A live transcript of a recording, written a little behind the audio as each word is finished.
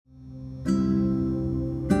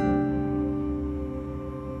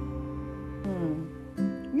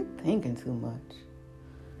thinking too much.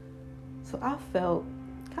 So I felt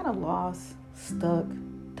kind of lost, stuck,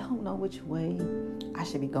 don't know which way I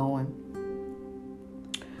should be going.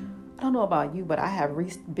 I don't know about you, but I have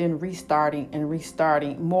been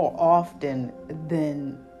restarting more often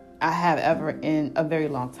than I have ever in a very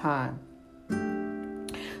long time.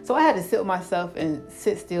 So I had to sit with myself and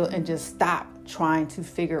sit still and just stop trying to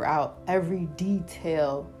figure out every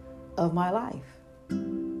detail of my life.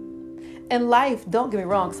 In life, don't get me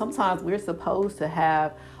wrong, sometimes we're supposed to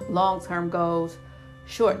have long-term goals,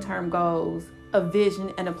 short-term goals, a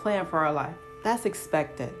vision, and a plan for our life. That's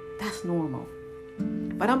expected. That's normal.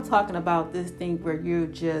 But I'm talking about this thing where you're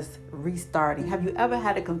just restarting. Have you ever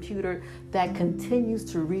had a computer that continues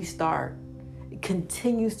to restart? It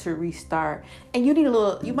continues to restart. And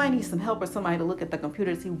you might need some help or somebody to look at the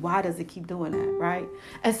computer to see why does it keep doing that, right?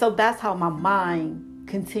 And so that's how my mind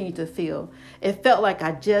continued to feel. It felt like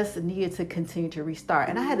I just needed to continue to restart.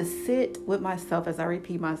 And I had to sit with myself as I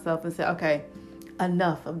repeat myself and say, okay,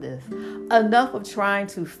 enough of this. Enough of trying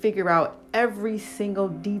to figure out every single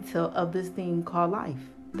detail of this thing called life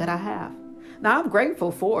that I have. Now, I'm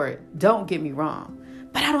grateful for it. Don't get me wrong.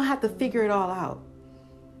 But I don't have to figure it all out.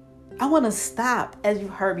 I want to stop, as you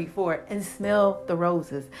heard before, and smell the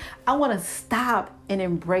roses. I want to stop and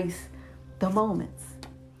embrace the moments.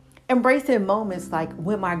 Embracing moments like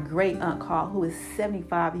when my great aunt called, who is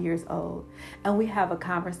 75 years old, and we have a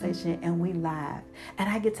conversation and we laugh. And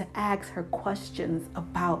I get to ask her questions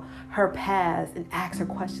about her past and ask her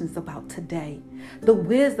questions about today. The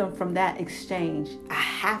wisdom from that exchange, I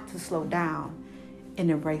have to slow down and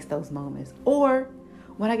embrace those moments. Or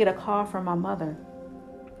when I get a call from my mother,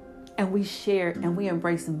 and we share and we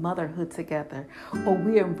embrace motherhood together, or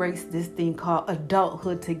we embrace this thing called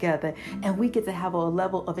adulthood together, and we get to have a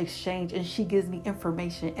level of exchange, and she gives me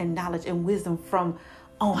information and knowledge and wisdom from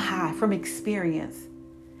on high, from experience.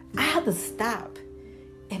 I have to stop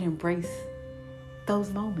and embrace those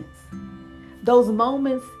moments. Those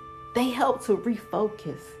moments, they help to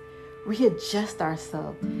refocus, readjust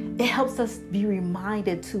ourselves. It helps us be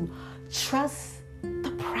reminded to trust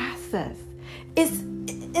the process.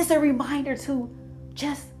 It's a reminder to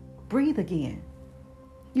just breathe again.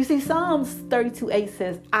 You see, Psalms 32:8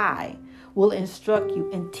 says, I will instruct you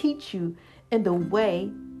and teach you in the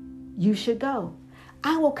way you should go.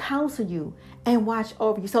 I will counsel you and watch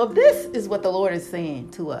over you. So this is what the Lord is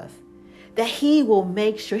saying to us, that he will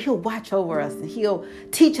make sure he'll watch over us and he'll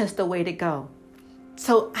teach us the way to go.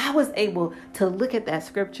 So I was able to look at that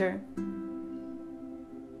scripture,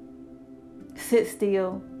 sit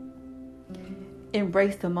still,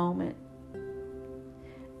 embrace the moment,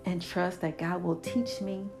 and trust that God will teach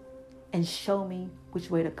me and show me which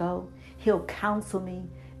way to go. He'll counsel me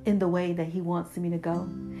in the way that he wants me to go.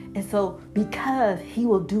 And so because he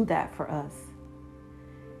will do that for us,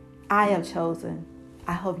 I have chosen,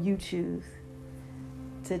 I hope you choose,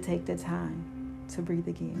 to take the time to breathe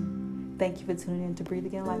again. Thank you for tuning in to Breathe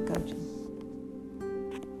Again Life Coaching.